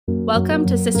Welcome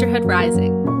to Sisterhood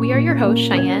Rising. We are your hosts,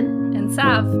 Cheyenne and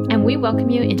Sav, and we welcome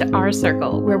you into our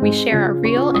circle where we share our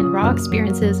real and raw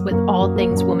experiences with all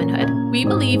things womanhood. We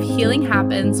believe healing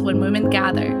happens when women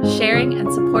gather, sharing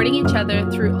and supporting each other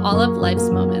through all of life's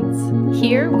moments.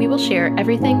 Here, we will share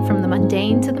everything from the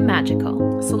mundane to the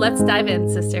magical. So let's dive in,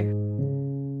 sister.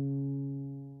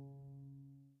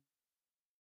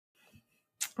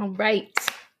 All right.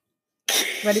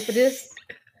 Ready for this?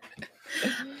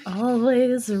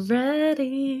 Always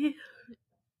ready.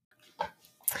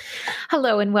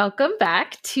 Hello and welcome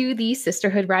back to the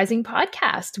Sisterhood Rising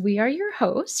podcast. We are your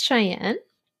hosts, Cheyenne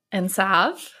and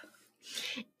Sav.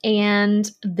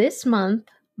 And this month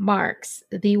marks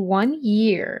the 1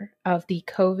 year of the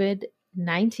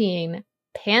COVID-19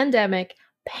 pandemic,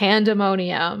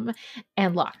 pandemonium,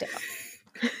 and lockdown.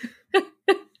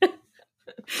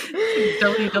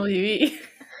 WWE.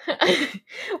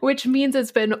 Which means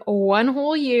it's been 1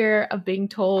 whole year of being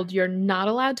told you're not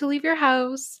allowed to leave your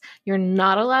house, you're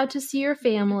not allowed to see your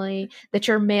family, that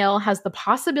your mail has the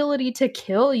possibility to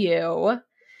kill you.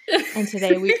 And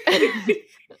today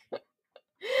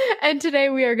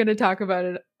we are going to talk about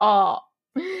it all.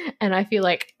 And I feel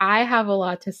like I have a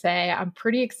lot to say. I'm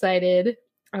pretty excited.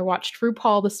 I watched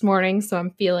RuPaul this morning, so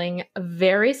I'm feeling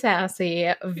very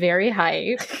sassy, very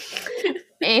hype.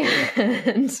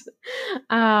 And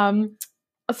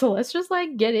so let's just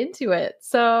get into it.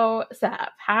 So, Sav,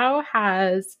 how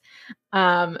has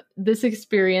this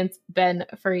experience been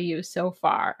for you so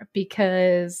far?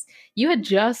 Because you had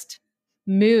just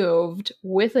moved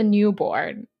with a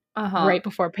newborn right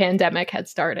before pandemic had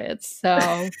started.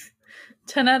 So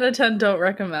 10 out of 10 don't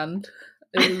recommend.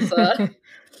 It was,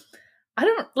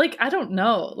 I don't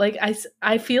know.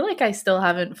 I feel like I still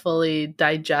haven't fully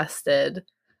digested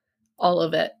all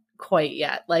of it quite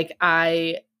yet.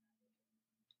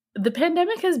 The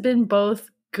pandemic has been both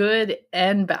good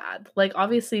and bad.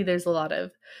 Obviously there's a lot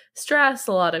of stress,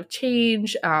 a lot of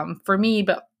change for me,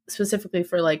 but specifically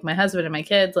for my husband and my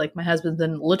kids. My husband's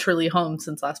been literally home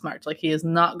since last March. He has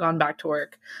not gone back to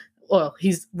work. Well,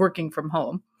 he's working from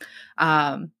home.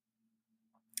 And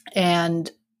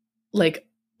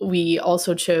we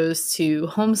also chose to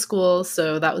homeschool.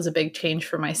 So that was a big change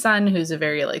for my son, who's a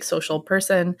very social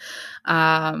person.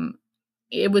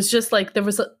 It was just there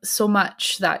was so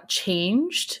much that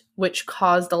changed, which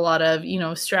caused a lot of,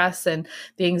 stress and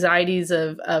the anxieties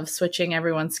of switching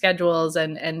everyone's schedules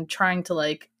and trying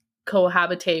to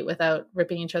cohabitate without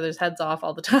ripping each other's heads off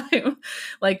all the time.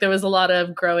 There was a lot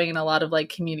of growing and a lot of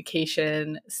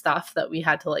communication stuff that we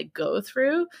had to go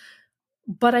through.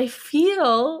 But I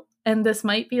feel, and this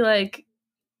might be I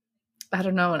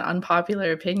don't know, an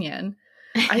unpopular opinion,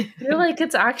 I feel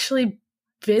it's actually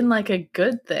been a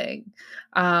good thing.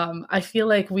 I feel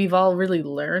we've all really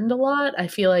learned a lot. I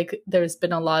feel there's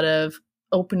been a lot of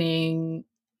opening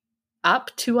up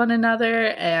to one another,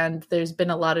 and there's been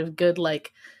a lot of good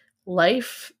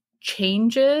life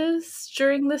changes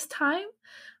during this time.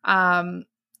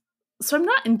 So I'm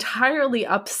not entirely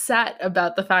upset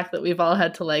about the fact that we've all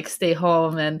had to stay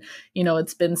home and,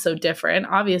 it's been so different.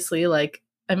 Obviously,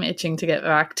 I'm itching to get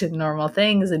back to normal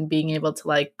things and being able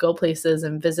to go places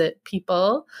and visit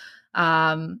people.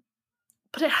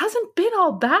 But it hasn't been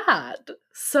all bad.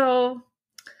 So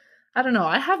I don't know.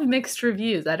 I have mixed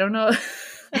reviews. I don't know.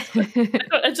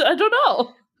 I don't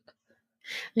know.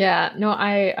 Yeah, no,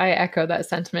 I echo that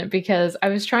sentiment because I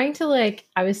was trying to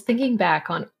I was thinking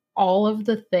back on all of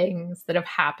the things that have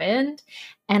happened,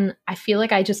 and I feel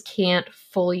like I just can't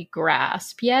fully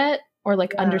grasp yet or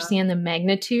understand the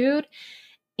magnitude.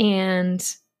 And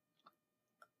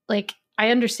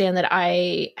I understand that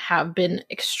I have been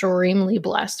extremely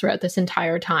blessed throughout this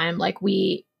entire time.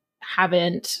 We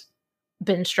haven't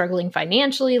been struggling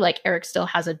financially. Eric still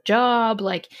has a job.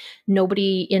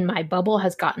 Nobody in my bubble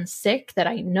has gotten sick that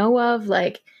I know of.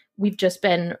 We've just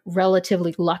been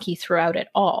relatively lucky throughout it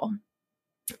all.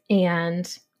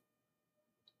 And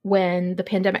when the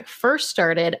pandemic first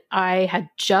started, I had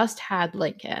just had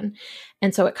Lincoln.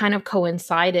 And so it kind of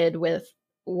coincided with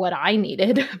what I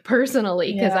needed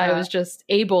personally, because I was just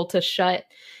able to shut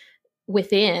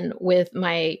within with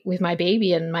my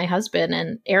baby and my husband.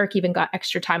 And Eric even got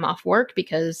extra time off work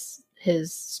because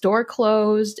his store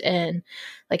closed, and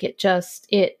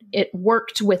it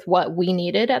worked with what we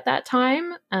needed at that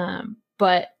time.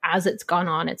 But as it's gone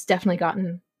on, it's definitely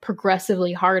gotten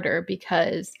progressively harder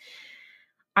because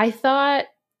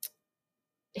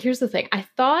here's the thing. I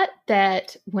thought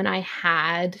that when I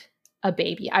had a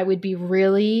baby, I would be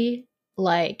really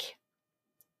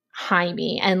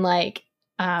Jaime and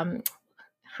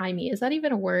Jaime, is that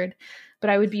even a word?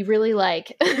 But I would be really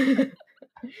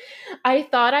I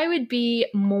thought I would be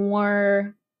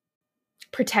more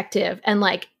protective and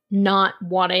like not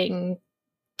wanting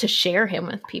to share him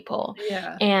with people.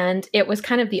 Yeah. And it was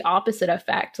kind of the opposite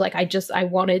effect. Like I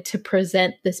wanted to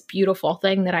present this beautiful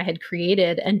thing that I had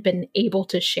created and been able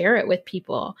to share it with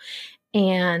people.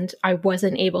 And I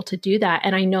wasn't able to do that.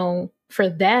 And I know for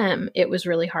them, it was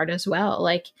really hard as well.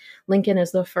 Like Lincoln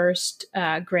is the first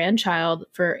grandchild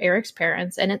for Eric's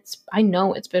parents. And I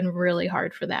know it's been really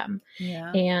hard for them.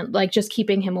 Yeah. And like just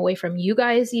keeping him away from you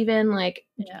guys, even like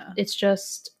Yeah.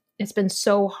 it's been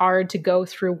so hard to go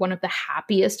through one of the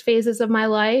happiest phases of my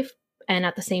life and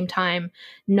at the same time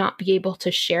not be able to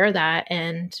share that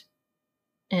and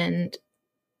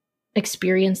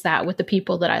experience that with the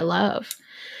people that I love.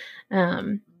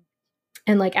 And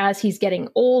like as he's getting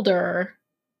older,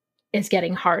 it's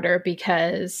getting harder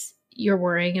because you're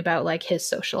worrying about like his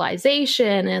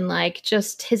socialization and like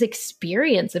just his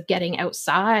experience of getting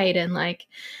outside. And like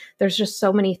there's just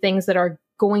so many things that are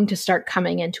going to start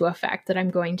coming into effect that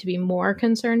I'm going to be more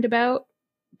concerned about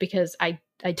because I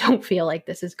don't feel like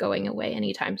this is going away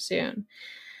anytime soon.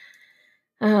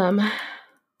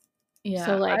 Yeah.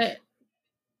 So like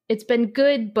it's been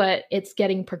good, but it's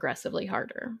getting progressively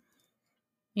harder.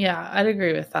 Yeah, I'd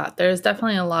agree with that. There's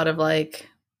definitely a lot of like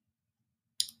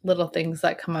little things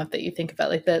that come up that you think about,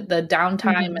 like the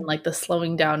downtime and like the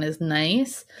slowing down is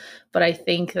nice, but I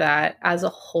think that as a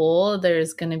whole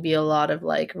there's going to be a lot of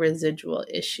like residual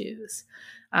issues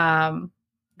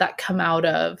that come out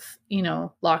of, you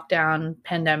know, lockdown,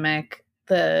 pandemic,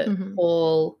 the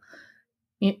whole,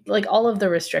 like all of the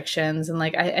restrictions. And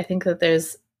like I think that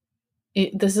this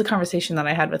is a conversation that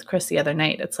I had with Chris the other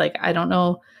night. It's like I don't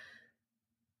know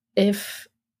if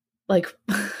like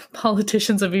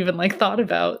politicians have even like thought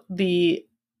about the,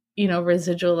 you know,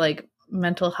 residual like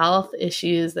mental health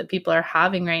issues that people are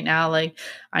having right now. Like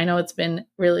I know it's been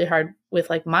really hard with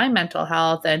like my mental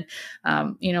health, and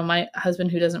you know, my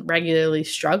husband, who doesn't regularly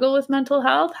struggle with mental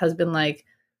health, has been like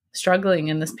struggling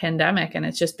in this pandemic, and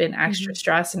it's just been extra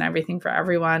stress and everything for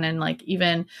everyone. And like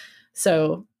even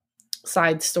so,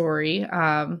 side story,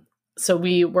 so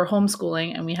we were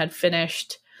homeschooling and we had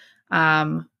finished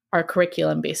our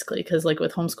curriculum, basically, because like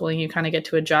with homeschooling you kind of get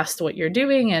to adjust what you're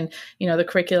doing, and you know, the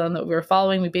curriculum that we were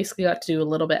following, we basically got to do a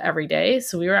little bit every day.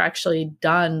 So we were actually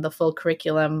done the full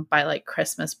curriculum by like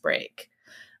Christmas break.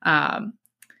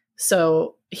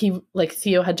 So he, like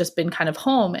Theo, had just been kind of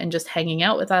home and just hanging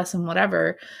out with us and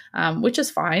whatever, which is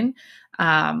fine.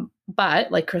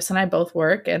 But like Chris and I both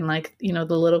work, and like, you know,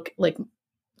 the little, like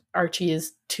Archie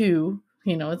is 2,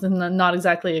 you know, it's not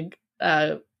exactly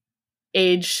a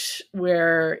age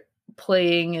where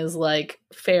playing is like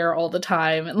fair all the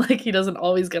time, and like he doesn't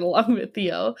always get along with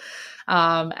Theo.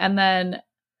 And then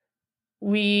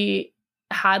we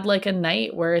had like a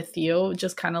night where Theo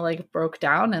just kind of like broke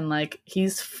down, and like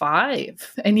he's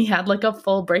 5 and he had like a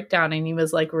full breakdown, and he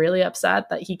was like really upset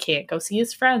that he can't go see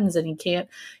his friends and he can't,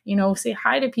 you know, say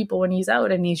hi to people when he's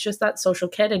out, and he's just that social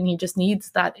kid and he just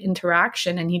needs that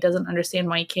interaction, and he doesn't understand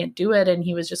why he can't do it. And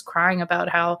he was just crying about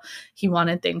how he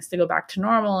wanted things to go back to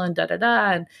normal and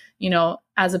and you know,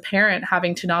 as a parent,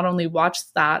 having to not only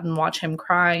watch that and watch him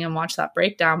crying and watch that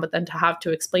breakdown, but then to have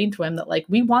to explain to him that like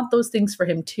we want those things for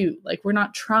him too. Like we're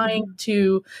not trying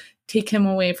to take him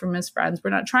away from his friends.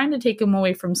 We're not trying to take him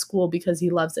away from school because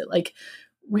he loves it. Like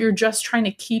we're just trying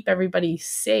to keep everybody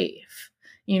safe,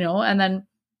 you know. And then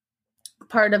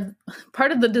part of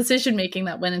the decision making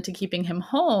that went into keeping him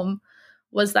home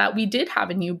was that we did have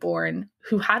a newborn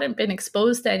who hadn't been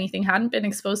exposed to anything, hadn't been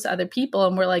exposed to other people.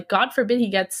 And we're like, God forbid he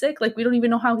gets sick. Like, we don't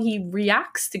even know how he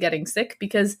reacts to getting sick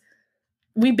because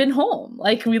we've been home.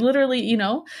 Like, we literally, you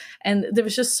know, and there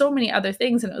was just so many other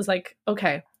things. And it was like,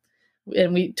 okay.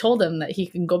 And we told him that he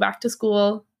can go back to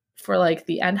school for like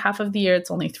the end half of the year.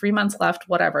 It's only 3 months left,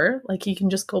 whatever. Like, he can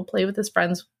just go play with his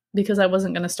friends, because I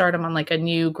wasn't going to start him on like a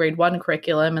new grade 1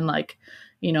 curriculum and like,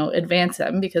 you know, advance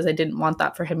him, because I didn't want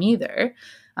that for him either.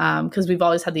 Because we've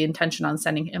always had the intention on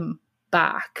sending him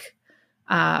back.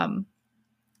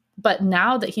 But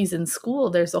now that he's in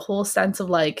school, there's a whole sense of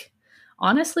like,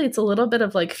 honestly, it's a little bit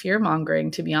of like fear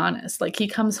mongering, to be honest. Like he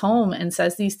comes home and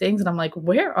says these things and I'm like,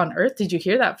 where on earth did you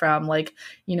hear that from? Like,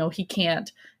 you know, he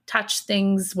can't touch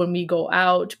things when we go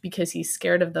out because he's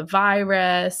scared of the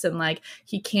virus, and like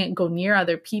he can't go near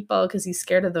other people because he's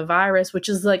scared of the virus, which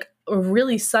is like a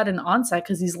really sudden onset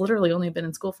because he's literally only been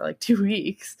in school for like 2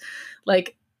 weeks.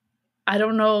 Like, I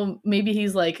don't know, maybe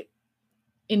he's like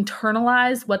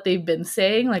internalized what they've been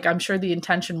saying. Like, I'm sure the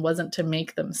intention wasn't to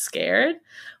make them scared,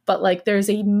 but like there's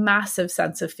a massive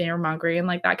sense of fear mongering, and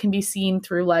like that can be seen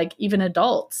through like even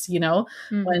adults, you know,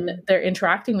 when they're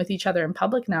interacting with each other in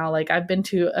public now. Like I've been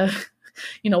to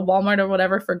Walmart or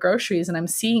whatever for groceries, and I'm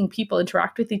seeing people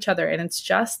interact with each other, and it's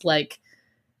just like,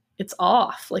 it's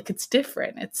off, like it's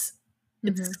different. It's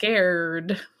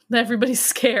scared. Everybody's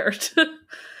scared.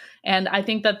 And I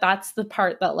think that that's the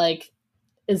part that like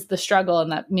is the struggle,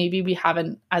 and that maybe we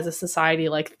haven't as a society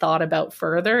like thought about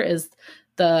further, is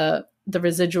the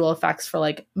residual effects for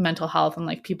like mental health, and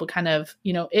like people kind of,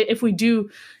 if we do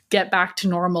get back to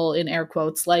normal in air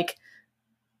quotes, like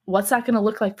what's that going to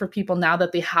look like for people now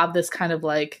that they have this kind of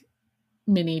like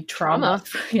mini trauma.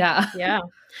 Yeah. Yeah.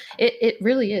 It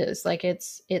really is. Like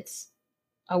it's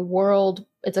a world,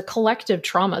 it's a collective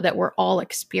trauma that we're all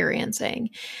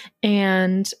experiencing.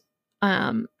 And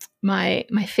my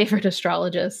favorite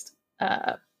astrologist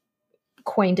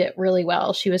coined it really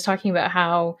well. She was talking about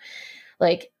how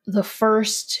like the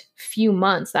first few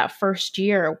months, that first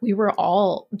year, we were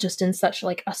all just in such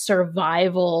like a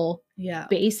survival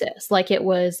basis. Like it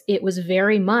was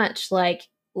very much like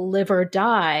live or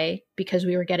die, because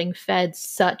we were getting fed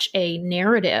such a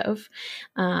narrative.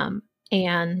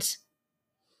 And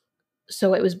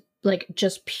so it was like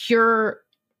just pure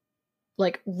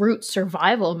like root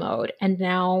survival mode. And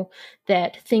now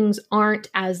that things aren't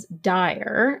as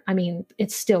dire, I mean,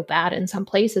 it's still bad in some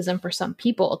places, and for some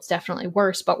people it's definitely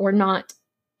worse, but we're not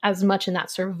as much in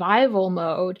that survival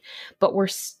mode, but we're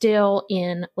still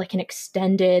in like an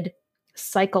extended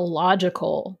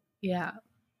psychological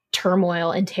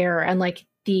turmoil and terror. And like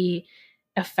the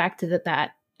effect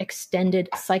that extended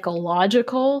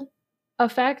psychological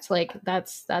effect, like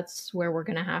that's where we're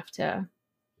gonna have to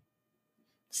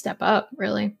step up,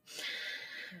 really,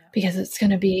 because it's going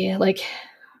to be like,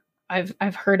 I've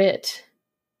heard it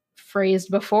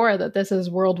phrased before that this is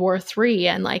World War III,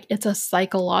 and like it's a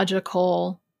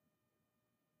psychological,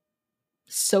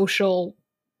 social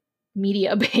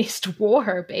media based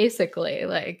war, basically.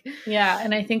 Like, yeah.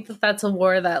 And I think that that's a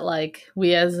war that like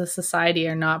we as a society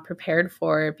are not prepared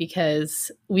for,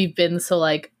 because we've been so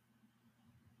like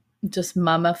just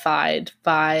mummified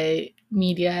by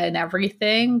media and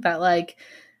everything, that like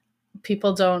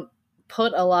people don't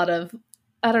put a lot of,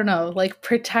 I don't know, like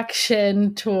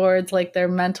protection towards like their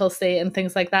mental state and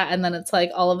things like that. And then it's like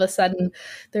all of a sudden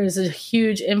there's a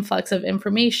huge influx of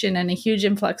information and a huge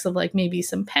influx of like maybe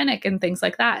some panic and things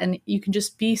like that. And you can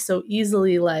just be so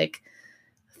easily like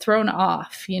thrown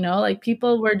off, like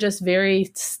people were just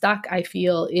very stuck, I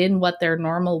feel, in what their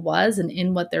normal was and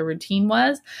in what their routine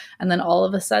was. And then all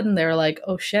of a sudden they're like,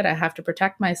 oh shit, I have to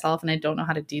protect myself and I don't know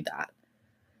how to do that.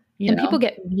 And people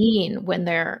get mean when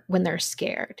they're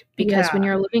scared, because when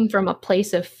you're living from a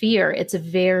place of fear, it's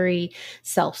very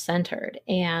self-centered.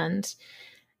 And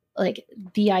like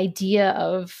the idea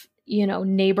of,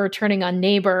 neighbor turning on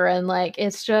neighbor, and like,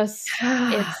 it's just,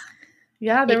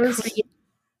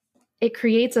 it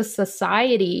creates a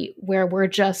society where we're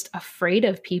just afraid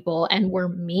of people, and we're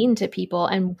mean to people,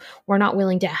 and we're not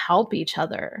willing to help each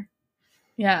other.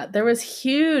 Yeah, there was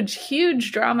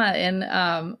huge drama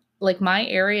in like my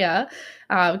area,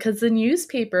 because the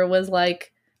newspaper was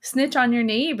like, snitch on your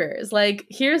neighbors. Like,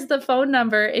 here's the phone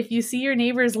number. If you see your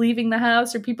neighbors leaving the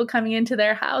house or people coming into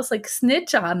their house, like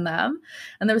snitch on them.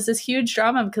 And there was this huge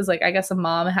drama because like, I guess a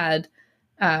mom had,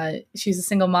 she's a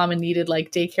single mom and needed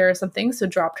like daycare or something. So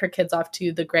dropped her kids off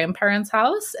to the grandparents'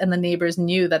 house. And the neighbors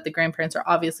knew that the grandparents are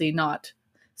obviously not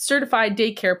certified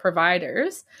daycare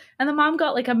providers. And the mom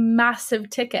got like a massive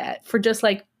ticket for just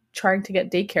like trying to get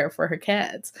daycare for her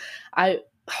kids.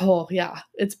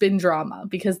 It's been drama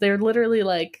because they're literally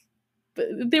like,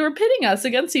 they were pitting us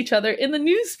against each other in the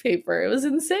newspaper. It was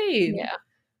insane.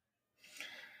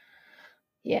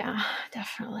 Yeah,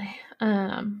 definitely.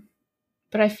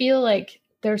 But I feel like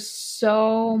there's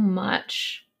so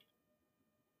much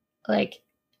like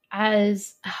I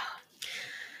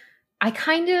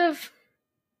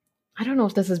don't know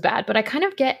if this is bad, but I kind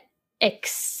of get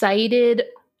excited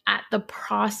at the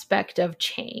prospect of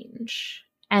change.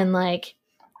 And like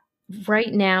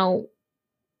right now,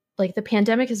 like the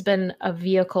pandemic has been a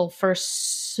vehicle for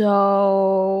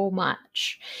so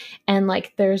much. And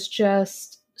like there's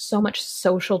just so much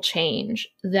social change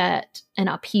that an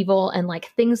upheaval and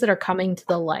like things that are coming to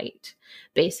the light,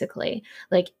 basically.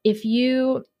 Like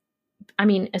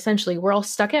essentially we're all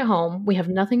stuck at home. We have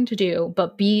nothing to do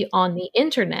but be on the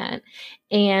internet,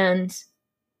 and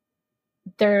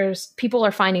people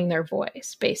are finding their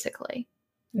voice basically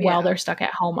while they're stuck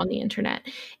at home on the internet.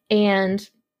 And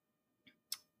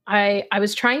I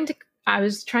was trying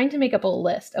to make up a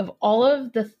list of all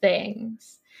of the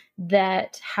things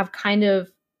that have kind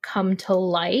of come to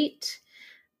light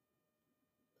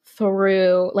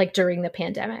through like during the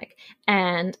pandemic.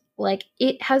 And like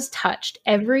it has touched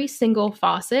every single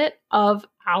facet of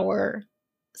our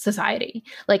society.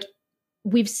 Like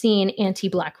we've seen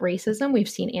anti-Black racism, we've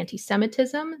seen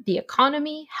anti-Semitism, the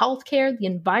economy, healthcare, the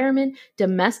environment,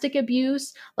 domestic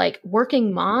abuse, like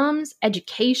working moms,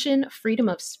 education, freedom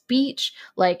of speech,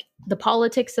 like the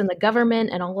politics and the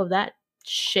government and all of that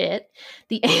shit.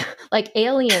 The like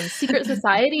aliens, secret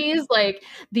societies, like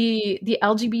the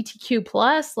LGBTQ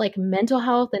plus, like mental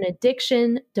health and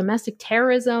addiction, domestic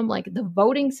terrorism, like the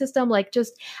voting system, like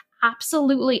just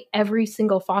absolutely every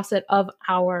single facet of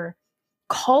our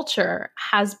culture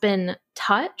has been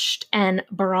touched and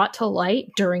brought to light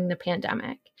during the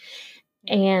pandemic.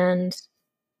 And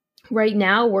right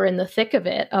now we're in the thick of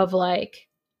it, of like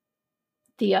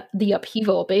the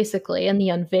upheaval basically, and the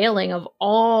unveiling of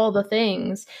all the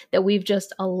things that we've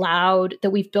just allowed,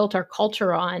 that we've built our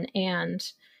culture on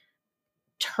and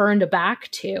turned back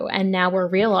to. And now we're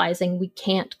realizing we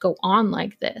can't go on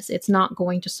like this. It's not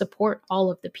going to support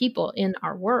all of the people in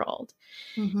our world.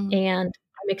 Mm-hmm. And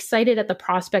I'm excited at the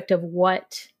prospect of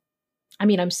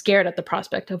I'm scared at the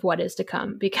prospect of what is to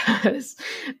come, because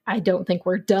I don't think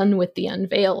we're done with the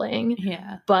unveiling.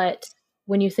 Yeah. But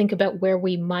when you think about where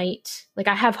we might, like,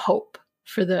 I have hope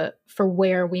for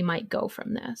where we might go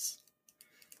from this.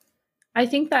 I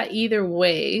think that either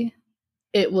way,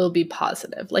 it will be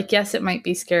positive. Like, yes, it might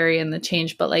be scary in the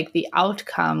change, but like the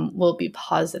outcome will be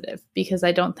positive, because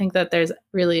I don't think that there's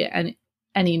really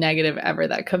any negative ever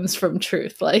that comes from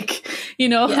truth. Like,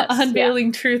 Yes,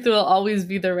 unveiling truth will always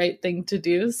be the right thing to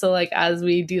do. So like, as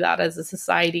we do that as a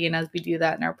society and as we do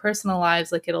that in our personal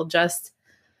lives, like it'll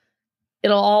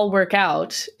all work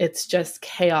out. It's just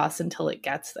chaos until it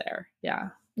gets there. Yeah.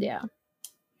 Yeah.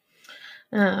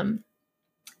 And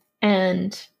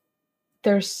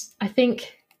I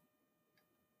think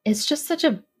it's just such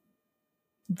a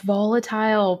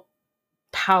volatile,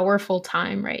 powerful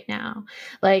time right now.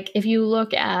 Like, if you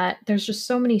look at, there's just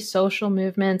so many social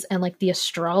movements, and like the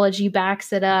astrology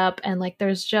backs it up, and like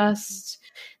this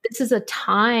is a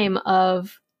time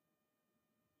of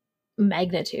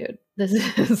magnitude. This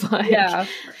is like, yeah.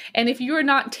 And if you are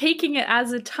not taking it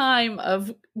as a time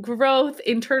of growth,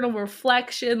 internal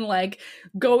reflection, like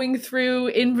going through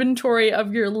inventory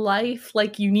of your life,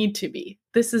 like you need to be,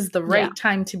 this is the right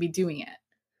time to be doing it.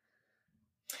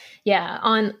 Yeah.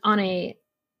 On a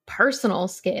personal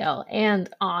scale and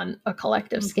on a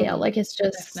collective scale. Like, it's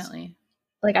just definitely,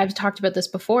 like, I've talked about this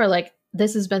before, like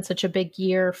this has been such a big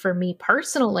year for me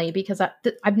personally, because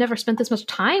I've never spent this much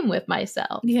time with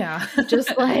myself. Yeah.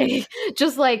 just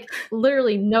like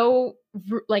literally no,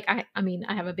 like, I mean,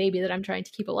 I have a baby that I'm trying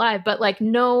to keep alive, but like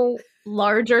no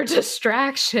larger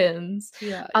distractions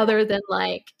other than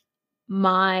like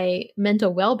my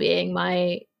mental well-being,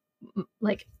 my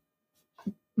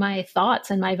thoughts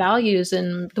and my values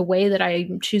and the way that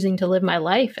I'm choosing to live my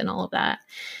life and all of that.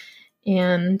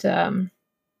 And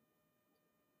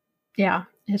yeah,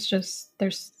 it's just,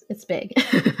 it's big.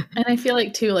 And I feel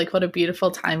like too, like what a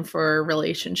beautiful time for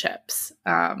relationships.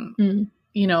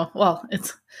 Well,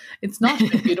 it's not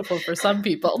beautiful for some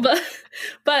people,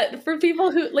 but for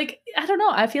people who, like, I don't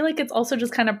know, I feel like it's also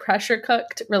just kind of pressure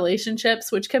cooked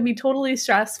relationships, which can be totally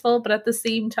stressful, but at the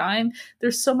same time,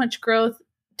 there's so much growth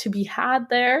to be had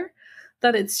there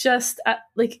that it's just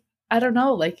like, I don't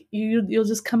know, like you'll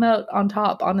just come out on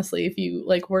top, honestly, if you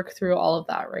like work through all of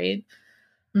that, right?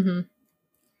 Mm-hmm.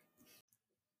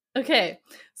 Okay,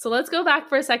 so let's go back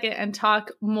for a second and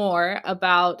talk more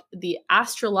about the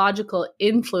astrological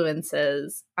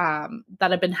influences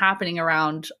that have been happening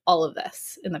around all of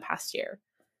this in the past year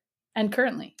and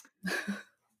currently.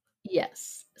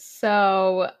 Yes.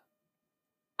 So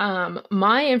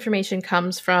my information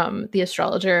comes from the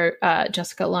astrologer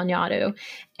Jessica Lanyadoo,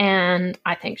 and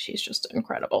I think she's just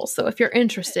incredible. So if you're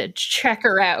interested, check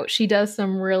her out. She does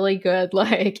some really good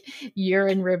like year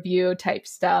in review type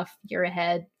stuff, year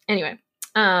ahead. Anyway,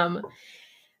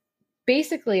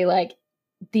 basically, like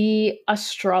the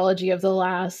astrology of the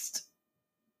last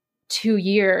 2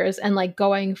 years and like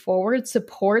going forward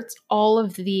supports all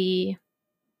of the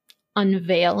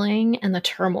unveiling and the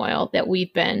turmoil that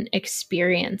we've been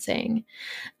experiencing.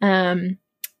 I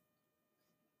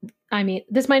mean,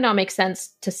 this might not make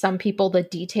sense to some people, the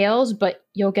details, but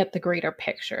you'll get the greater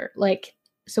picture. Like,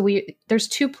 so there's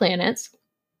 2 planets,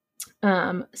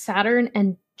 Saturn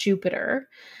and Jupiter.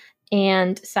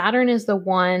 And Saturn is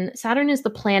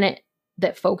the planet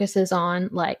that focuses on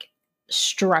like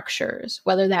structures,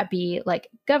 whether that be like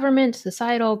government,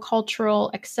 societal,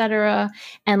 cultural, etc.,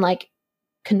 and like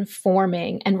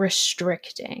conforming and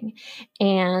restricting.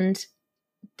 And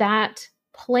that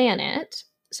planet,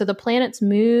 so the planets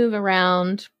move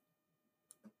around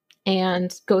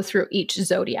and go through each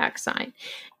zodiac sign.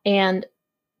 And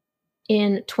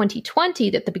in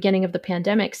 2020, at the beginning of the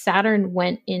pandemic, Saturn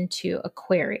went into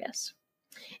Aquarius.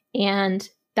 And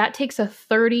that takes a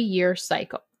 30-year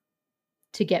cycle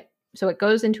to get. So it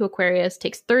goes into Aquarius,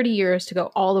 takes 30 years to go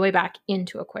all the way back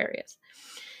into Aquarius.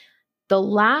 The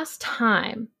last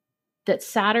time that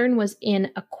Saturn was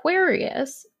in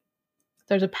Aquarius,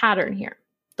 there's a pattern here.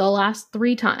 The last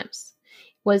 3 times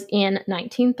was in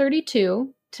 1932 to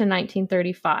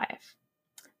 1935.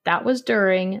 That was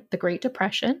during the Great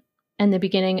Depression and the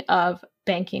beginning of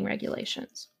banking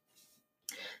regulations.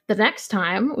 The next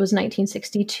time was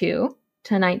 1962 to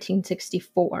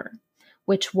 1964,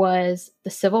 which was the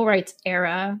Civil Rights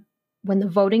era when the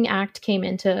Voting Act came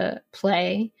into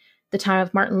play, the time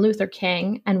of Martin Luther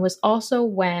King, and was also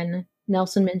when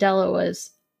Nelson Mandela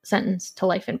was sentenced to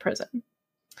life in prison.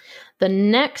 The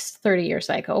next 30-year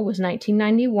cycle was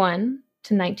 1991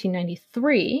 to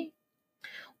 1993,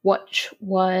 which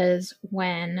was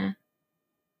when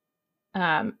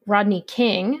Rodney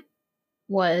King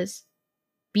was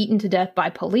beaten to death by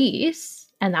police,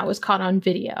 and that was caught on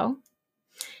video.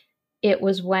 It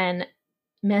was when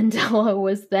Mandela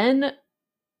was then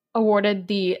awarded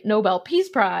the Nobel Peace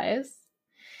Prize,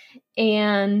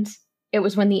 and it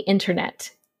was when the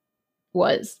internet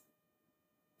was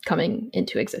coming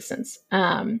into existence.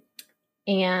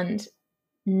 And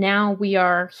now we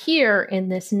are here in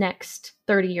this next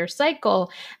 30-year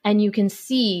cycle, and you can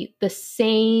see the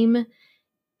same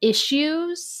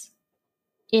issues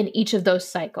in each of those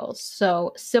cycles.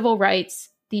 So civil rights,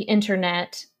 the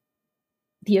internet,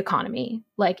 the economy,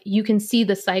 like you can see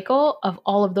the cycle of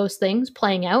all of those things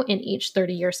playing out in each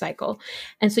 30-year cycle.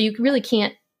 And so you really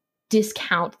can't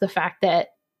discount the fact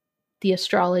that the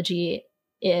astrology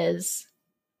is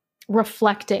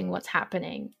reflecting what's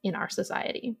happening in our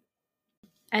society.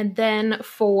 And then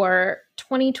for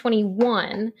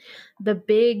 2021, the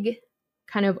big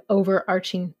kind of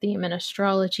overarching theme in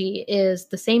astrology is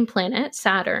the same planet,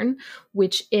 Saturn,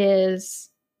 which is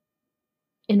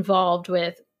involved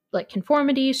with like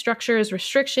conformity, structures,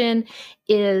 restriction,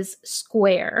 is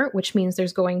square, which means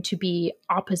there's going to be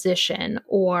opposition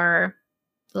or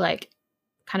like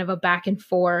kind of a back and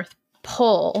forth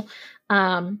pull.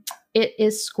 It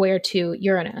is square to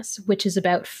Uranus, which is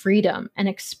about freedom and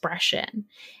expression.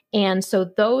 And so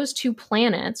those 2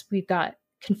 planets, we've got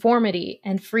conformity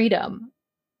and freedom,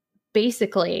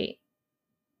 basically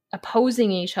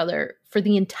opposing each other for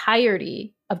the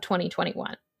entirety of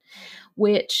 2021,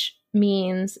 which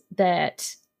means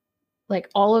that like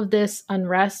all of this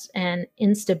unrest and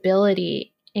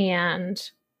instability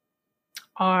and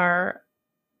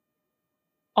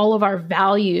all of our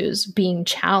values being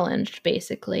challenged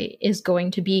basically is going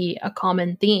to be a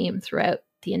common theme throughout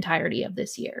the entirety of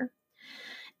this year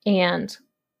and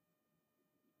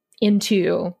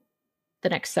into the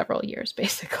next several years,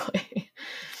 basically.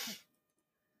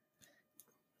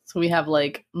 So we have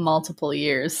like multiple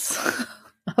years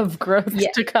of growth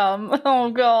to come.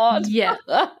 Oh God. Yeah.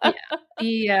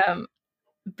 The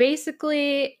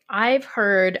basically I've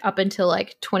heard up until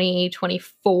like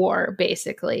 2024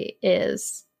 basically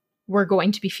is we're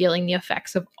going to be feeling the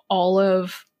effects of all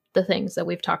of the things that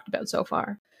we've talked about so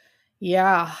far.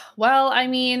 Yeah. Well, I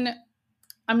mean,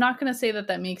 I'm not going to say that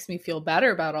that makes me feel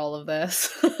better about all of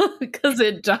this because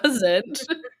it doesn't.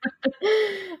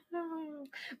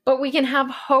 But we can have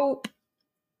hope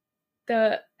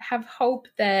that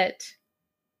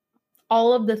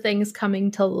all of the things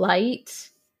coming to light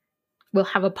will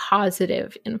have a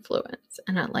positive influence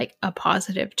and a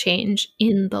positive change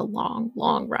in the long,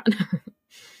 long run.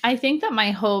 I think that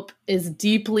my hope is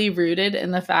deeply rooted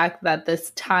in the fact that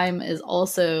this time is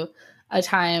also a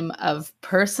time of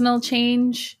personal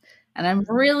change. And I'm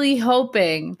really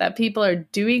hoping that people are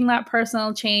doing that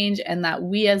personal change and that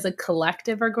we as a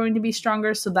collective are going to be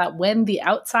stronger so that when the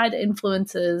outside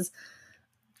influences,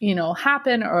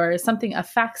 happen or something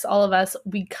affects all of us,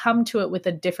 we come to it with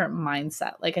a different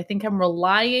mindset. Like, I think I'm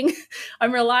relying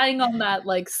on that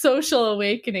like social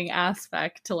awakening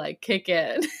aspect to like kick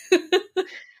in.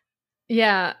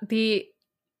 Yeah.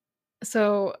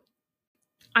 So,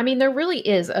 I mean, there really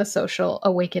is a social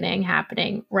awakening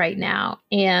happening right now.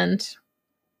 And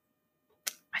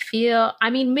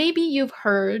maybe you've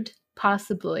heard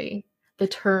possibly the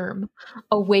term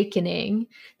awakening,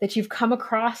 that you've come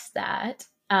across that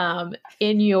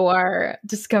in your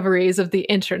discoveries of the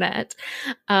internet,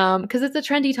 because it's a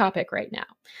trendy topic right now.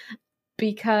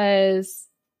 Because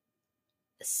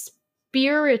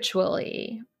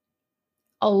spiritually,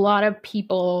 a lot of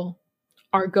people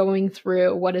are going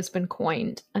through what has been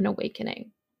coined an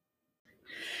awakening.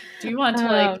 Do you want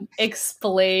to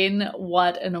explain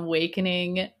what an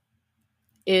awakening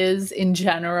is in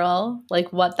general,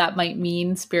 like what that might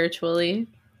mean spiritually?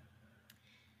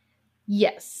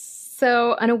 Yes.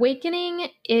 So an awakening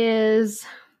is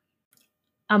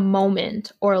a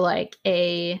moment or like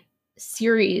a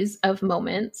series of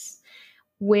moments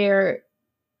where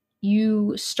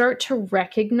you start to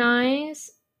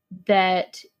recognize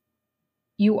that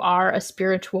you are a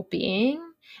spiritual being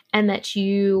and that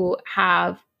you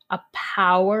have a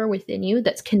power within you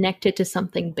that's connected to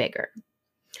something bigger.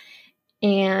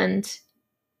 And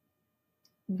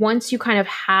once you kind of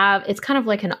have, it's kind of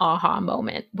like an aha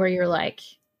moment where you're like,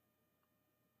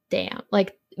 damn,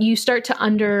 like you start to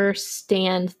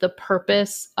understand the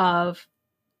purpose of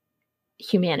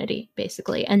humanity,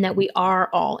 basically, and that we are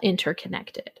all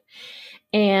interconnected.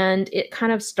 And it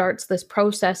kind of starts this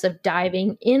process of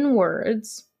diving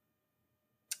inwards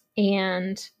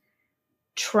and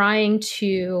trying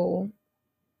to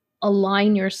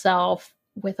align yourself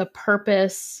with a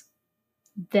purpose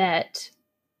that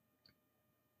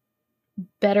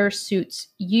better suits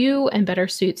you and better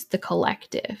suits the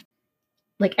collective.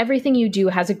 Like everything you do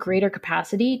has a greater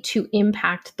capacity to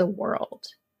impact the world.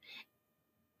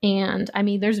 And I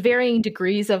mean, there's varying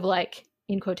degrees of like,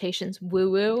 in quotations, woo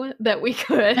woo that we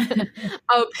could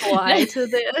apply to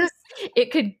this.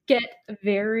 It could get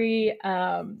very,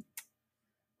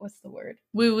 what's the word?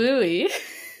 Woo wooey.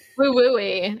 Woo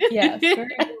wooey. Yes,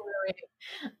 very woo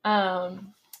wooey.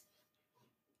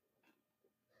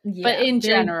 Yeah, but in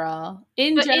general,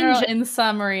 in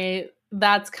summary,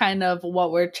 that's kind of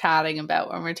what we're chatting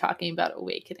about when we're talking about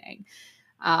awakening.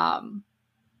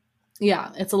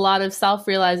 Yeah, it's a lot of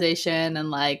self-realization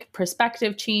and like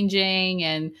perspective changing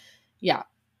and yeah,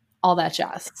 all that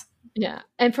jazz. Yeah.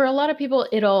 And for a lot of people,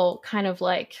 it'll kind of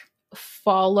like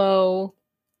follow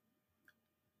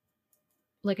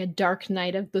like a dark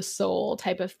night of the soul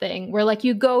type of thing where like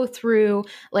you go through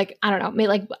like, I don't know, maybe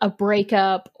like a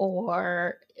breakup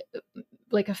or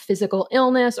like a physical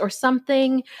illness or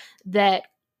something that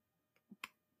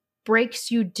breaks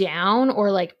you down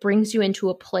or like brings you into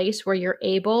a place where you're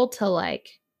able to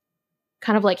like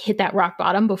kind of like hit that rock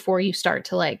bottom before you start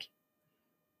to like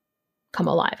come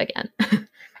alive again.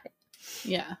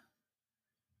 Yeah.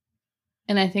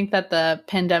 And I think that the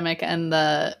pandemic and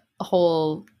the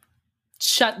whole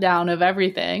shutdown of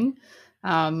everything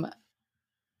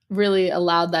really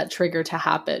allowed that trigger to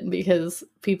happen because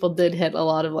people did hit a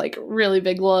lot of like really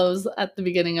big lows at the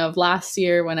beginning of last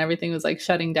year when everything was like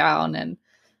shutting down and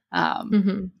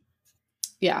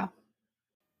yeah.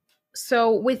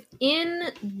 So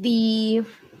within the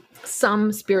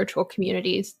some spiritual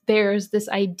communities, there's this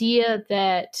idea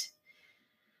that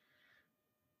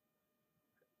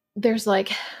there's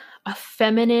like a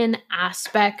feminine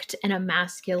aspect and a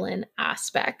masculine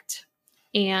aspect.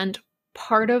 And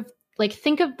part of like,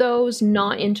 think of those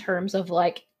not in terms of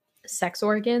like sex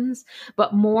organs,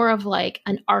 but more of like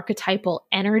an archetypal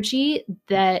energy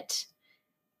that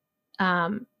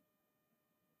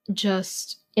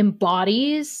just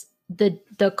embodies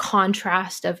the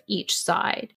contrast of each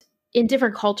side. In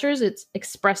different cultures, it's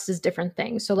expressed as different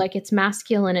things. So like it's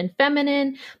masculine and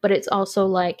feminine, but it's also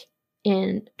like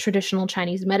in traditional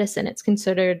Chinese medicine, it's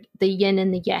considered the yin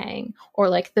and the yang, or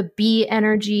like the bee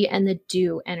energy and the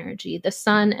dew energy, the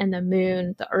sun and the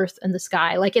moon, the earth and the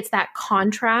sky. Like it's that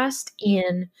contrast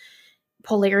in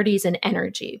polarities and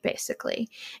energy, basically.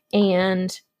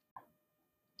 And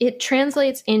it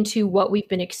translates into what we've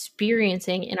been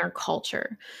experiencing in our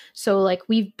culture. So like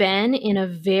we've been in a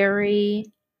very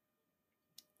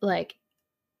like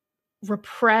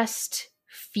repressed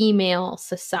female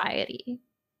society.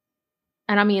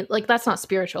 And I mean, like that's not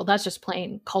spiritual, that's just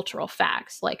plain cultural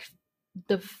facts. Like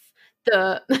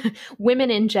the women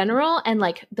in general and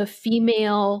like the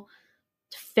female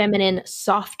feminine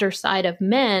softer side of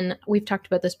men, we've talked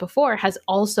about this before, has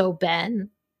also been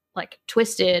like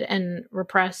twisted and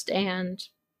repressed and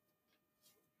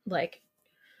like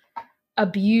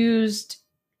abused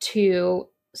to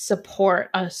support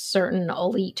a certain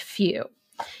elite few.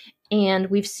 And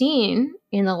we've seen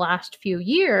in the last few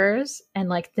years, and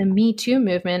like the Me Too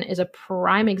movement is a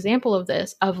prime example of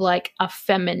this, of like a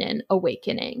feminine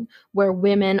awakening where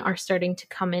women are starting to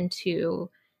come into,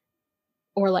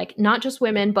 or like not just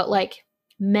women, but like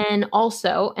men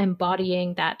also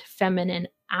embodying that feminine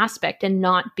aspect and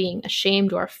not being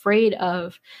ashamed or afraid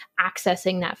of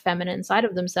accessing that feminine side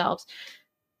of themselves.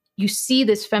 You see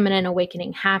this feminine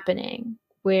awakening happening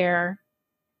where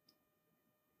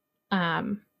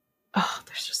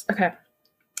there's just okay,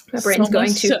 my brain's so going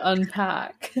much to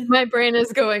unpack. My brain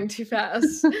is going too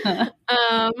fast.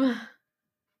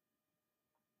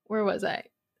 Where was I?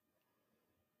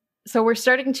 So we're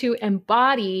starting to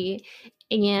embody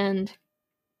and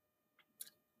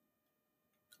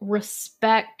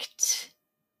respect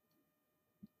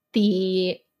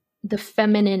the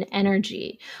feminine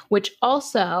energy, which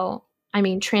also, I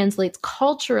mean, translates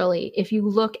culturally. If you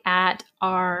look at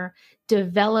our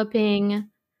developing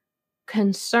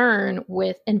concern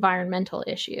with environmental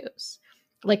issues,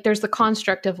 like there's the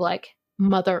construct of like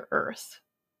Mother Earth,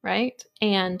 right?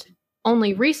 And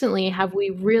only recently have we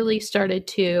really started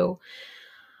to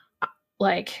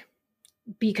like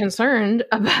be concerned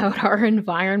about our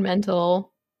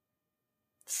environmental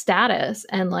status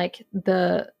and like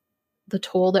the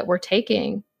toll that we're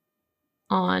taking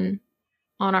on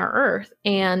our earth.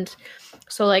 And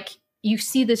so like you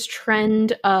see this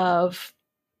trend of,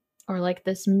 or like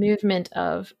this movement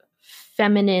of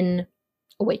feminine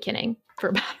awakening,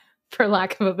 for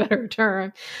lack of a better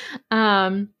term.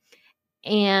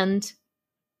 And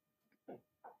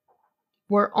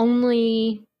we're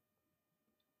only,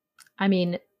 I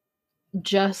mean,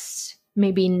 just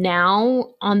maybe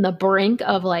now on the brink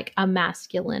of like a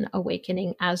masculine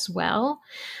awakening as well.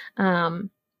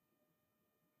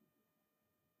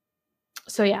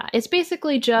 So yeah, it's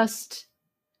basically just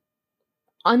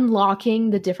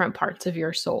unlocking the different parts of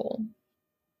your soul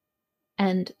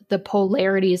and the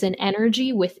polarities and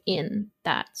energy within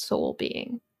that soul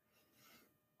being.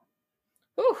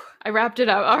 Ooh, I wrapped it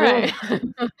up. All right.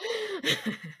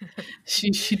 she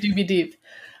do be deep.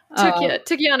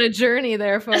 Took you on a journey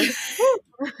there, folks.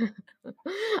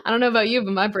 I don't know about you,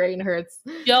 but my brain hurts.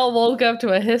 Y'all woke up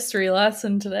to a history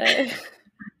lesson today.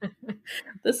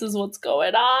 This is what's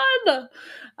going on.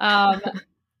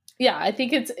 Yeah, I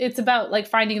think it's about like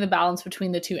finding the balance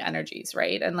between the two energies,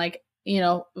 right? And like, you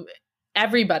know,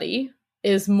 everybody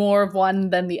is more of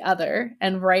one than the other.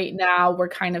 And right now we're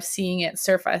kind of seeing it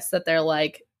surface that they're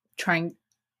like trying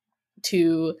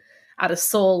to, at a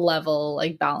soul level,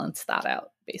 like balance that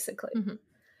out, basically. Mm-hmm.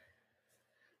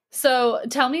 So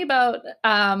tell me about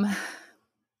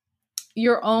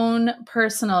your own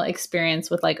personal experience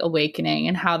with like awakening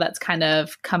and how that's kind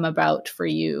of come about for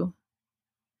you.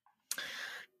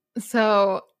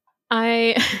 So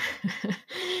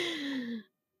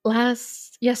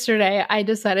yesterday I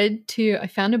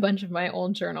found a bunch of my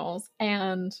old journals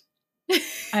and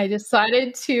I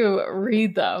decided to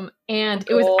read them. And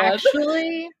it was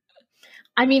actually,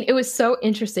 I mean, it was so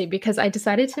interesting because I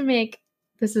decided to make,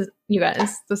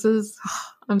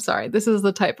 I'm sorry, this is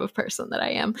the type of person that I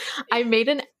am. I made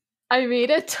a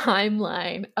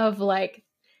timeline of like,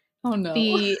 oh no,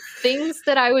 the things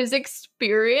that I was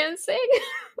experiencing.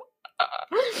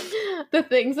 The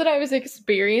things that I was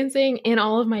experiencing in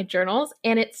all of my journals.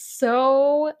 And it's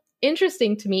so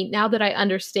interesting to me now that I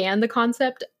understand the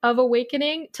concept of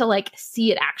awakening to like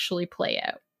see it actually play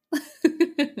out.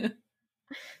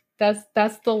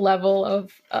 That's the level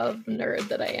of nerd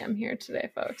that I am here today,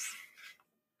 folks.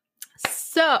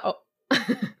 So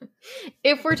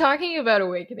if we're talking about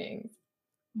awakening,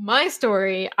 my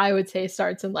story, I would say,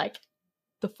 starts in like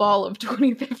the fall of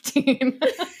 2015.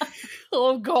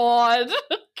 Oh God.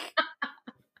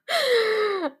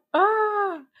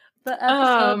 The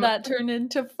episode that turned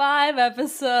into 5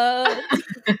 episodes.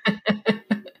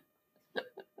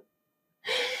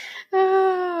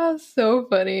 So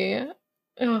funny.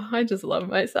 Oh, I just love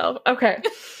myself. Okay.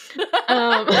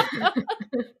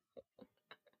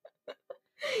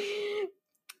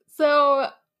 So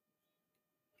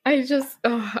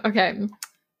okay.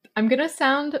 I'm going to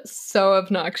sound so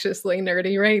obnoxiously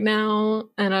nerdy right now,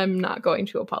 and I'm not going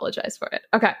to apologize for it.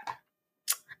 Okay.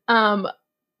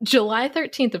 July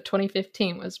 13th of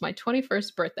 2015 was my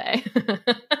 21st birthday.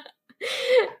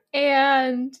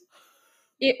 And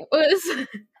it was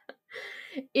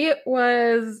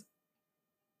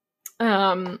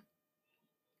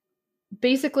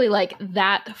basically like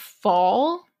that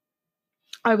fall,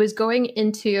 I was going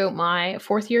into my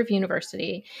 4th year of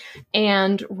university,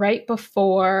 and right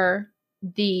before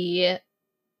the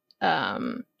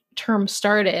term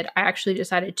started, I actually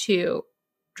decided to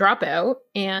drop out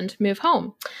and move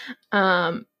home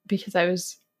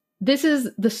because this is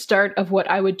the start of what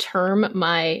I would term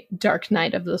my dark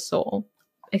night of the soul,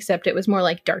 except it was more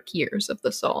like dark years of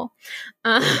the soul.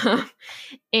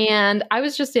 And I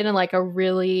was just in like a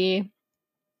really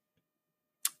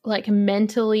like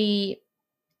mentally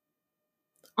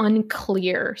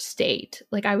unclear state.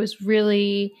 Like I was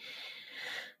really,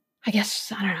 I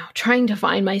guess, I don't know, trying to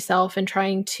find myself and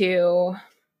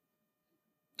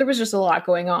there was just a lot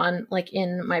going on like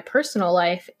in my personal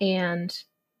life. And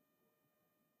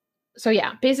so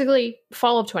yeah, basically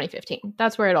fall of 2015,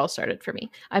 that's where it all started for me.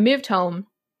 I moved home,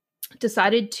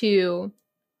 decided to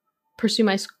pursue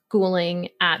my schooling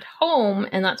at home,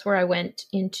 and that's where I went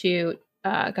into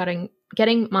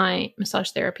getting my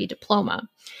massage therapy diploma.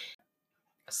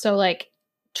 So like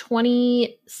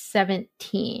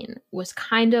 2017 was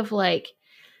kind of like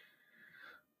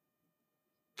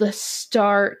the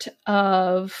start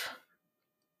of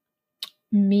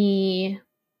me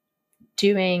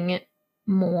doing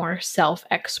more self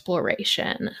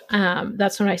exploration.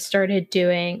 That's when I started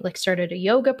started a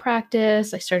yoga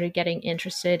practice. I started getting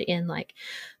interested in like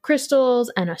crystals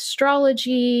and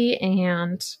astrology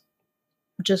and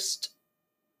just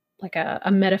like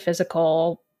a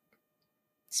metaphysical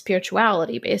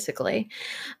spirituality, basically.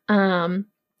 And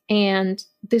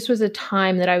this was a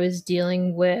time that I was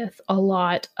dealing with a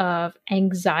lot of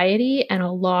anxiety and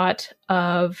a lot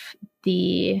of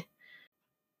the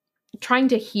trying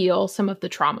to heal some of the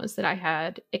traumas that I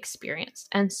had experienced.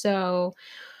 And so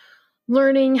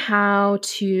learning how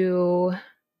to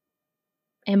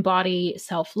embody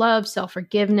self love, self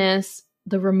forgiveness,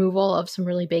 the removal of some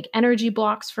really big energy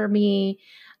blocks for me.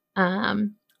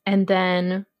 And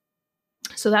then,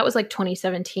 so that was like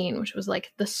 2017, which was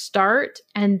like the start.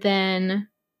 And then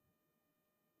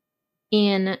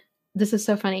this is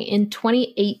so funny, in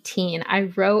 2018,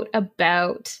 I wrote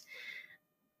about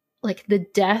like the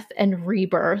death and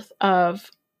rebirth of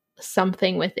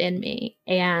something within me.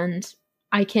 And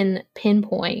I can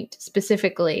pinpoint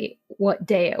specifically what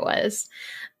day it was.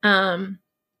 And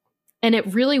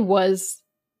it really was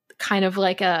kind of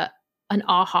like an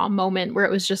aha moment where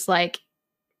it was just like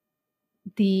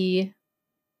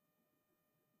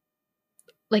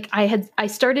I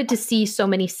started to see so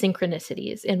many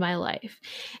synchronicities in my life.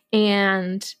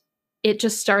 And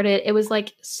it was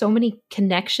like so many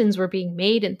connections were being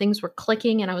made and things were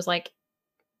clicking. And I was like,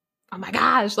 oh my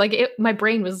gosh, my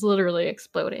brain was literally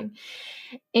exploding.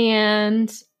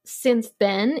 And since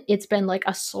then, it's been like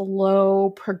a slow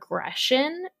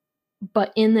progression.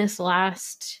 But in this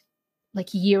last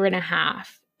like year and a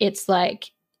half, it's like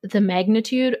the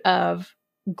magnitude of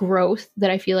growth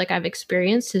that I feel like I've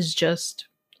experienced is just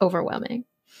overwhelming.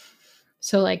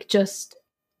 So like just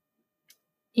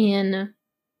in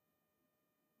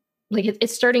like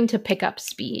it's starting to pick up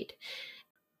speed.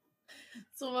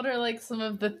 So what are like some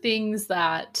of the things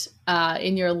that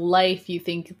in your life you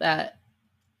think that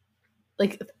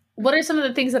like what are some of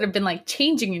the things that have been like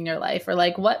changing in your life, or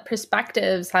like what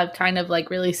perspectives have kind of like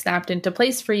really snapped into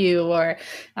place for you, or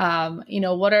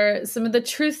what are some of the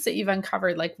truths that you've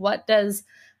uncovered? Like what does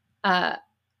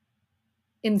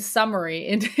in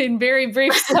summary, in very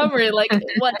brief summary, like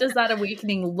what does that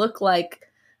awakening look like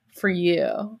for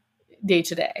you day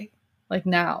to day, like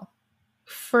now?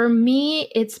 For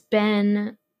me, it's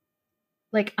been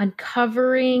like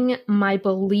uncovering my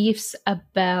beliefs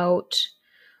about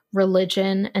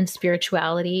religion and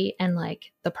spirituality and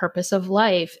like the purpose of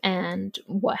life and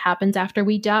what happens after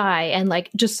we die, and like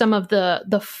just some of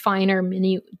the finer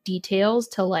minute details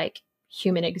to like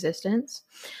human existence.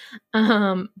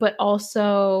 But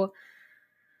also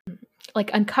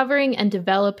like uncovering and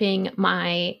developing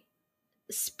my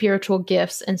spiritual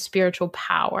gifts and spiritual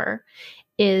power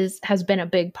has been a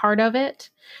big part of it.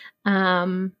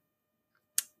 And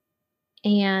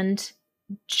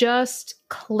just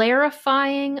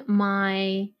clarifying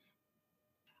my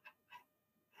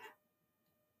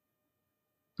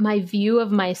view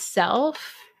of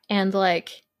myself and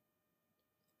like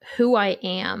who I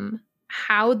am,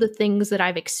 how the things that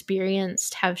I've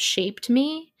experienced have shaped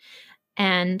me,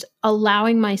 and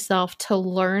allowing myself to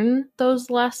learn those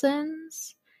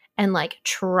lessons and like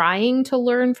trying to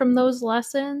learn from those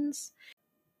lessons.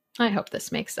 I hope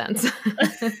this makes sense.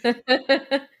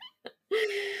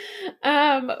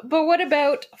 But what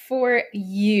about for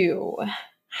you?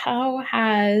 How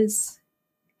has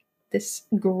this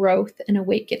growth and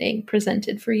awakening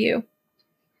presented for you?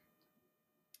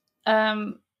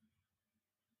 I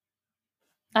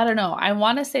don't know. I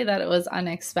want to say that it was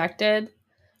unexpected,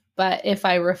 but if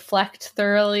I reflect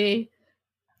thoroughly,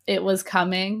 it was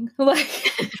coming.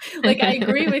 Like I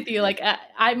agree with you. Like,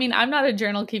 I mean, I'm not a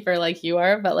journal keeper like you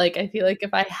are, but like, I feel like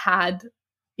if I had,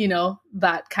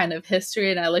 that kind of history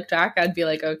and I looked back, I'd be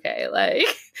like, okay, like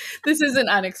this isn't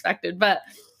unexpected, but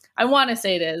I want to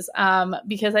say it is,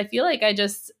 because I feel like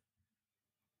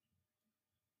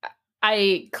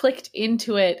I clicked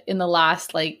into it in the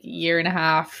last like year and a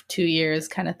half, 2 years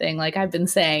kind of thing. Like I've been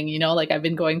saying, like I've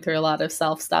been going through a lot of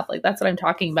self stuff. Like that's what I'm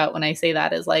talking about when I say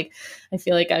that, is like, I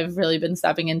feel like I've really been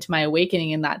stepping into my awakening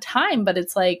in that time. But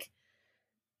it's like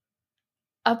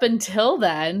up until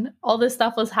then, all this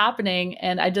stuff was happening.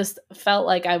 And I just felt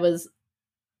like I was,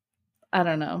 I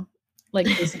don't know, like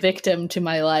this victim to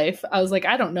my life. I was like,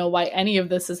 I don't know why any of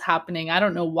this is happening. I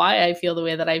don't know why I feel the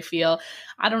way that I feel.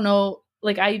 I don't know.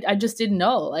 Like, I just didn't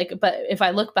know. Like, but if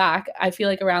I look back, I feel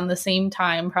like around the same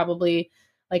time, probably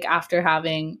like after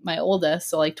having my oldest,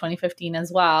 so like 2015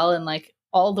 as well, and like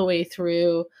all the way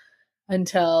through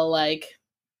until like,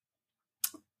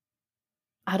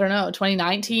 I don't know,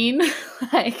 2019,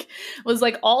 like was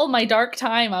like all my dark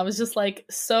time. I was just like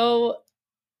so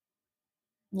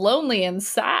lonely and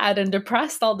sad and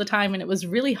depressed all the time, and it was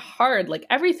really hard. Like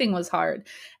everything was hard,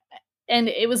 and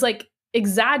it was like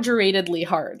exaggeratedly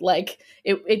hard. Like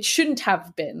it shouldn't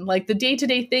have been, like the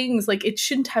day-to-day things, like it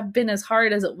shouldn't have been as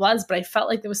hard as it was, but I felt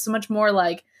like there was so much more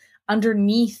like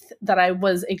underneath that I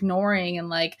was ignoring, and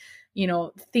like, you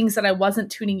know, things that I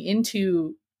wasn't tuning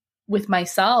into with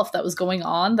myself that was going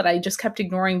on that I just kept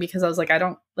ignoring because I was like, I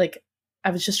don't like,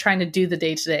 I was just trying to do the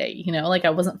day-to-day, you know, like I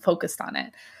wasn't focused on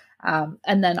it.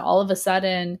 And then all of a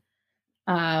sudden,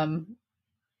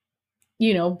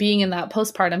 you know, being in that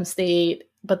postpartum state,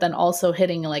 but then also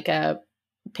hitting like a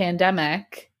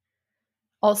pandemic.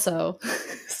 Also,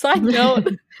 side note,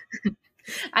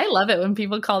 I love it when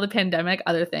people call the pandemic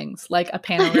other things, like a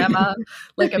panorama,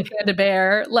 like a panda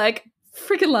bear, like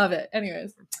freaking love it.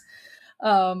 Anyways,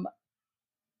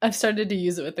 I've started to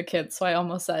use it with the kids, so I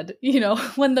almost said, you know,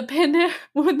 when the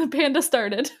panda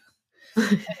started.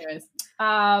 Anyways,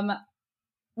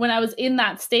 when I was in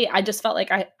that state, I just felt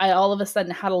like I all of a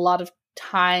sudden had a lot of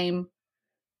time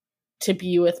to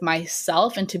be with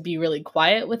myself and to be really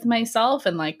quiet with myself.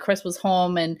 And like Chris was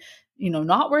home and, you know,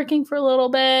 not working for a little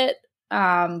bit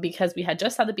because we had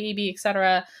just had the baby,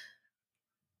 etc.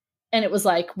 And it was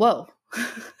like, whoa.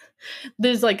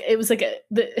 There's like, it was like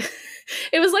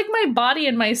it was like my body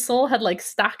and my soul had like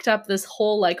stacked up this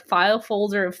whole like file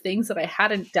folder of things that I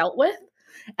hadn't dealt with.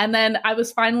 And then I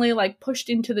was finally like pushed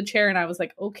into the chair and I was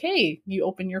like, okay, you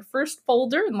open your first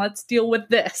folder and let's deal with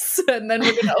this. And then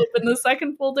we're going to open the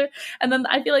second folder. And then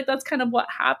I feel like that's kind of what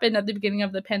happened at the beginning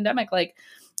of the pandemic. Like,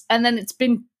 and then it's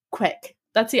been quick.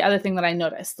 That's the other thing that I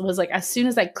noticed was like, as soon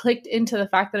as I clicked into the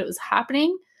fact that it was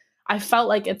happening, I felt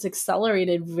like it's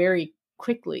accelerated very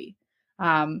quickly.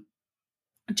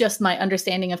 Just my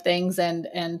understanding of things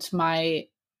and my,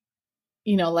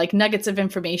 you know, like nuggets of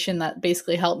information that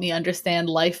basically helped me understand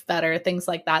life better, things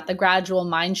like that. The gradual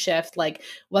mind shift, like,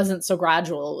 wasn't so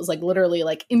gradual. It was like literally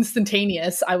like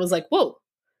instantaneous. I was like, whoa,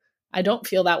 I don't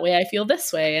feel that way. I feel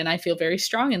this way. And I feel very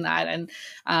strong in that. And,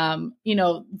 you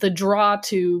know, the draw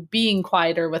to being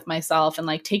quieter with myself and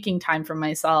like taking time for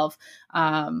myself,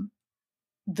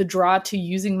 the draw to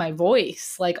using my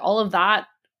voice, like all of that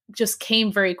just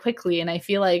came very quickly. And I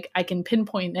feel like I can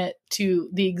pinpoint it to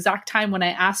the exact time when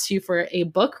I asked you for a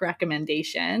book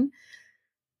recommendation.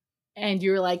 And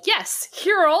you were like, yes,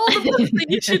 here are all the books that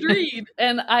you should read.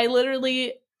 And I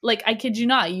literally, like, I kid you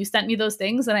not, you sent me those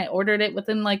things and I ordered it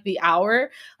within like the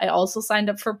hour. I also signed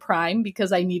up for Prime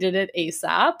because I needed it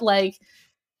ASAP. Like,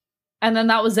 and then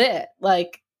that was it.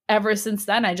 Like, ever since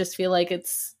then, I just feel like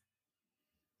it's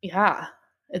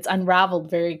unraveled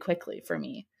very quickly for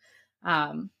me.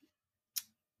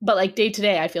 But like day to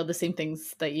day, I feel the same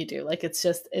things that you do. Like, it's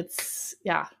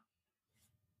I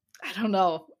don't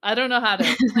know. I don't know how to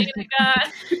explain it,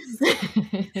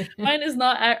 guys. Mine is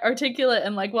not articulate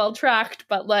and like well tracked,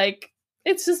 but like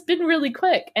it's just been really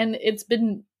quick, and it's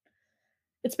been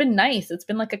nice. It's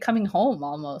been like a coming home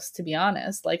almost, to be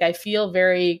honest. Like, I feel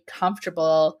very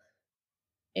comfortable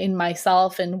in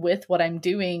myself and with what I'm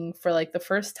doing for like the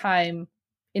first time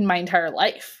in my entire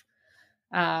life.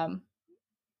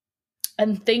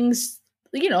 And things,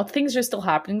 you know, things are still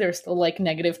happening. There's still like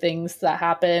negative things that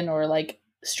happen or like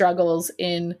struggles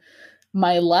in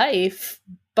my life,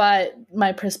 but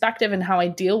my perspective and how I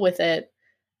deal with it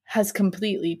has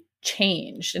completely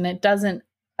changed, and it doesn't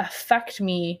affect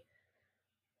me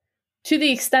to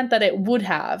the extent that it would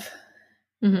have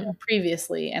you know,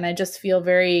 previously. And I just feel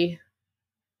very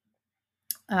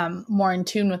more in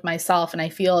tune with myself, and I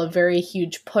feel a very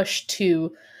huge push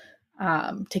to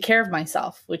take care of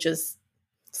myself, which is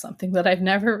something that I've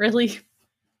never really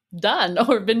done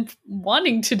or been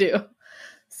wanting to do.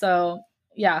 So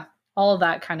yeah, all of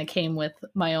that kind of came with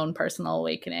my own personal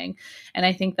awakening. And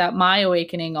I think that my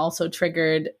awakening also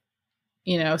triggered,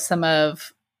 you know, some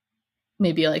of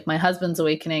maybe like my husband's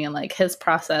awakening and like his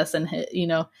process and his, you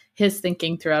know, his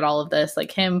thinking throughout all of this.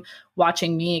 Like, him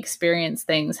watching me experience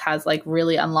things has like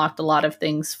really unlocked a lot of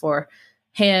things for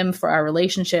him, for our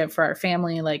relationship, for our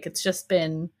family. Like, it's just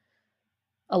been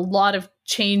a lot of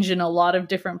change in a lot of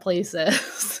different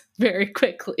places very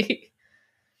quickly.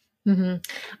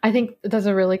 I think that's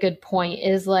a really good point,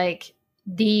 is like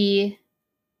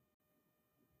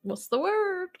what's the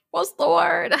word?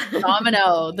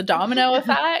 The domino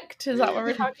effect. Is that what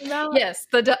we're talking about? Yes,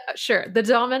 the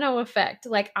domino effect.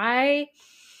 Like, I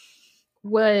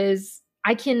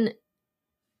can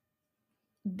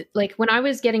like when I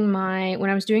was doing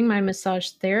my massage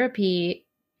therapy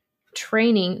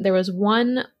training, there was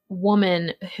one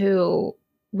woman who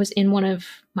was in one of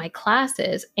my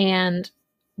classes, and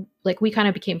like we kind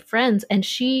of became friends, and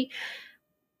she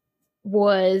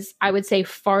was, I would say,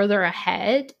 farther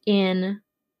ahead in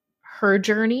her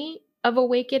journey of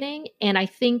awakening. And I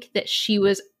think that she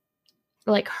was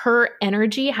like, her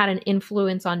energy had an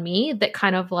influence on me that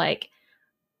kind of like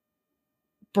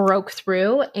broke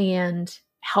through and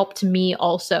helped me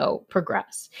also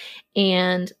progress.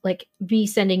 And like me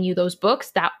sending you those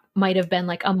books, that might have been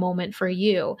like a moment for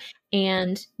you.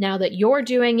 And now that you're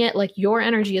doing it, like your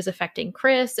energy is affecting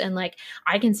Chris, and like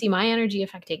I can see my energy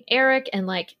affecting Eric, and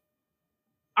like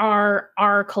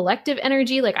our collective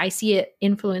energy, like I see it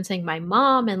influencing my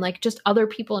mom and like just other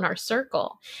people in our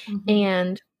circle. Mm-hmm.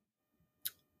 And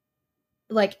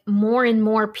like more and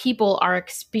more people are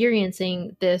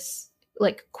experiencing this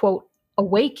like quote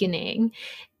awakening.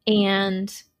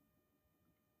 And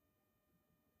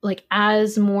like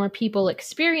as more people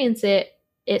experience it,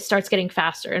 it starts getting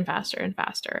faster and faster and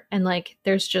faster. And like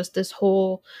there's just this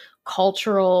whole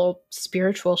cultural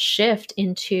spiritual shift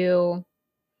into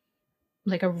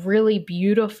like a really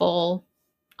beautiful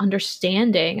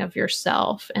understanding of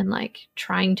yourself, and like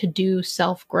trying to do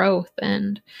self growth.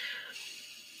 And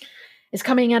it's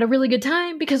coming at a really good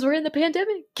time because we're in the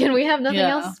pandemic and we have nothing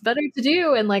else better to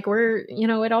do. And like we're, you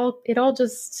know, it all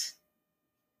just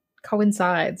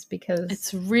coincides because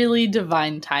it's really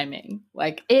divine timing.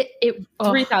 Like it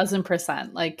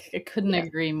 3000%. Like I couldn't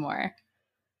agree more.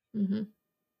 Mm-hmm.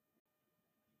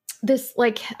 This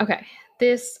like, okay,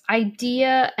 this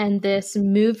idea and this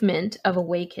movement of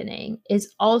awakening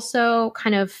is also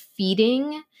kind of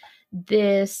feeding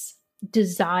this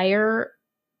desire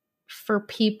for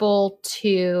people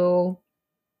to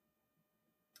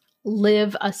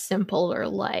live a simpler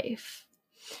life.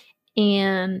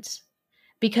 And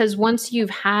because once you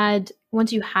have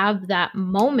that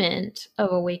moment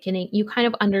of awakening, you kind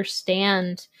of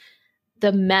understand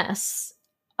the mess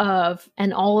of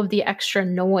and all of the extra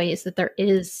noise that there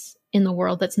is in the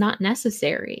world that's not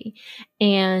necessary.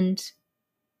 And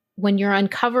when you're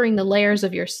uncovering the layers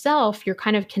of yourself, you're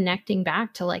kind of connecting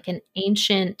back to like an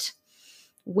ancient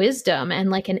wisdom and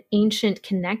like an ancient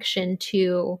connection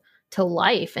to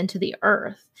life and to the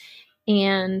earth.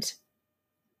 And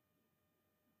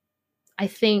I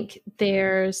think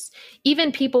there's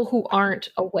even people who aren't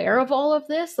aware of all of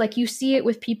this. Like you see it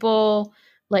with people,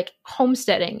 like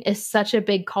homesteading is such a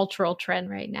big cultural trend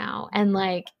right now. And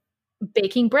like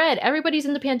baking bread, everybody's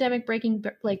in the pandemic baking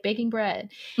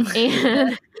bread.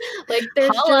 And like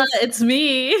there's Holla, it's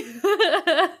me.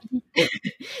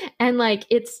 And like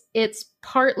it's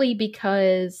partly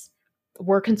because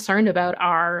we're concerned about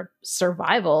our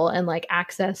survival and like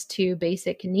access to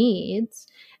basic needs,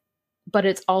 but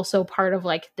it's also part of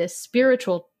like this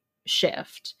spiritual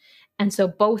shift. And so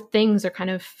both things are kind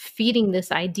of feeding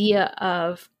this idea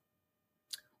of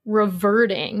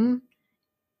reverting,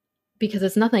 because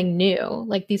it's nothing new.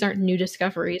 Like these aren't new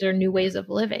discoveries or new ways of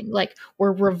living. Like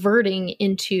we're reverting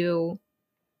into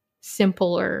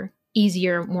simpler,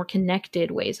 easier, more connected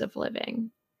ways of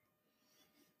living.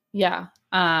 Yeah.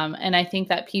 And I think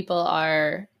that people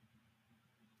are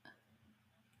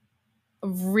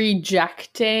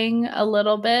rejecting a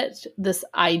little bit this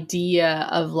idea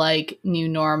of like new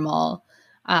normal,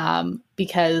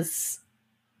 because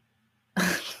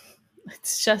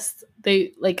it's just,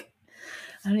 they like,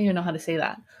 I don't even know how to say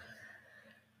that.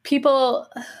 People,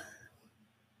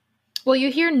 well,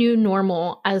 you hear new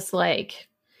normal as like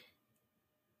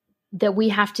that we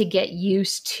have to get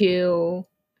used to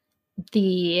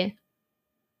the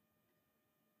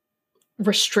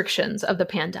restrictions of the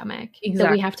pandemic. Exactly.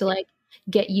 That we have to like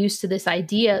get used to this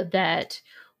idea that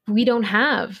we don't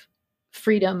have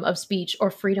freedom of speech or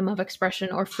freedom of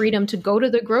expression or freedom to go to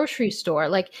the grocery store.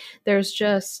 Like there's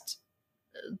just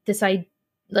this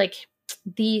like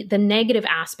the negative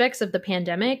aspects of the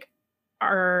pandemic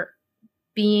are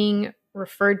being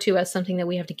referred to as something that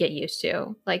we have to get used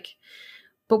to. Like,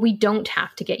 but we don't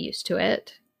have to get used to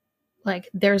it. Like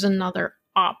there's another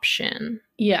option.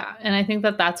 Yeah. And I think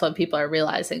that that's what people are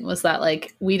realizing, was that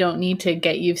like we don't need to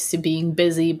get used to being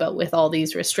busy, but with all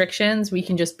these restrictions, we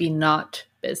can just be not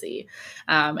busy.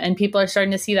 And people are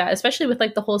starting to see that, especially with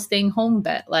like the whole staying home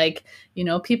bit. Like, you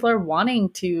know, people are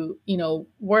wanting to, you know,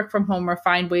 work from home or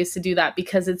find ways to do that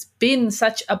because it's been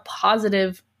such a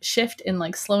positive shift in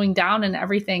like slowing down and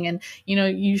everything. And, you know,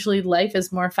 usually life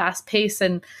is more fast paced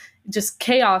and just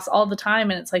chaos all the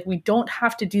time. And it's like, we don't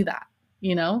have to do that,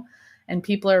 you know? And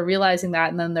people are realizing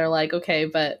that. And then they're like, okay,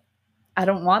 but I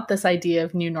don't want this idea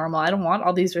of new normal. I don't want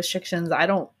all these restrictions. I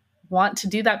don't want to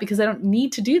do that because I don't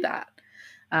need to do that.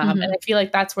 And I feel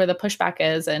like that's where the pushback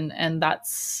is. And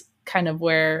that's kind of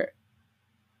where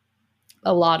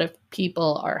a lot of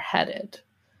people are headed,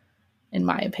 in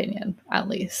my opinion, at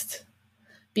least.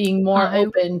 Being more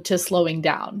open to slowing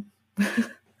down.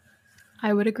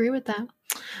 I would agree with that.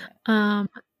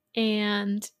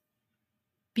 And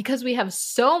because we have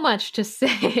so much to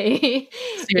say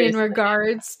in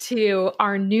regards to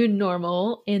our new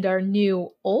normal and our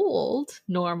new old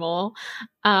normal,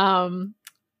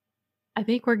 I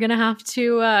think we're gonna have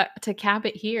to cap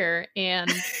it here and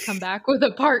come back with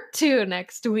a part 2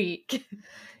 next week.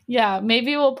 Yeah,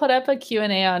 maybe we'll put up a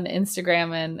Q&A on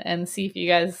Instagram and see if you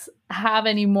guys have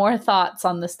any more thoughts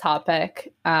on this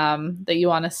topic that you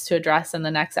want us to address in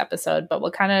the next episode. But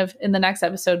we'll kind of, in the next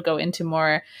episode, go into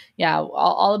more,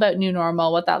 all about new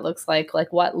normal, what that looks like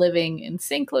what living in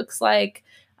sync looks like,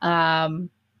 and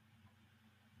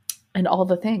all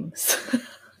the things.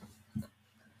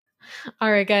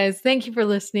 All right, guys, thank you for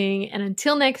listening. And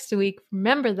until next week,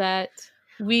 remember that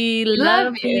we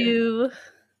love you.